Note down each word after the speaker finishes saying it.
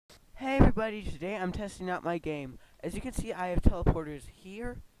Hey everybody, today I'm testing out my game. As you can see, I have teleporters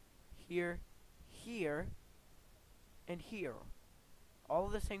here, here, here, and here. All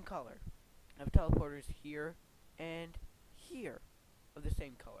of the same color. I have teleporters here and here of the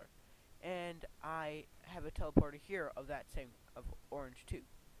same color. And I have a teleporter here of that same, of orange too.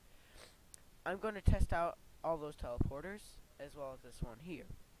 I'm going to test out all those teleporters, as well as this one here.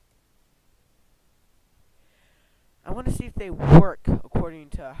 I want to see if they work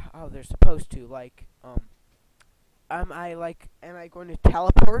according to how they're supposed to. Am I going to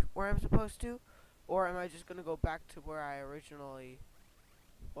teleport where I'm supposed to, or am I just going to go back to where I originally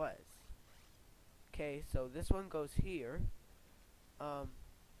was? Okay, so this one goes here.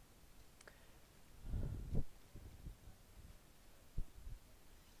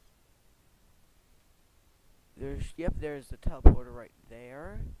 There's the teleporter right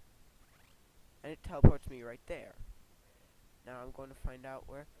there, and it teleports me right there. Now I'm going to find out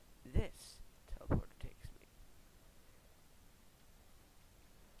where this teleporter takes me.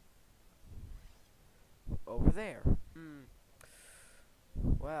 Over there.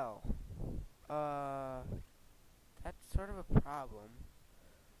 Well, that's sort of a problem.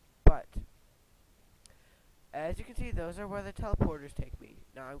 But, as you can see, those are where the teleporters take me.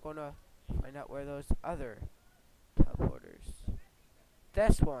 Now I'm going to find out where those other teleporters,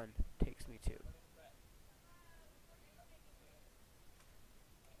 this one, takes me to.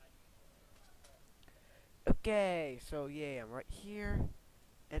 Okay, so yeah, I'm right here,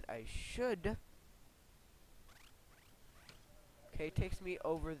 and I should. Okay, it takes me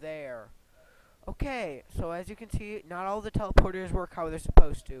over there. Okay, so as you can see, not all the teleporters work how they're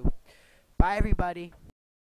supposed to. Bye, everybody.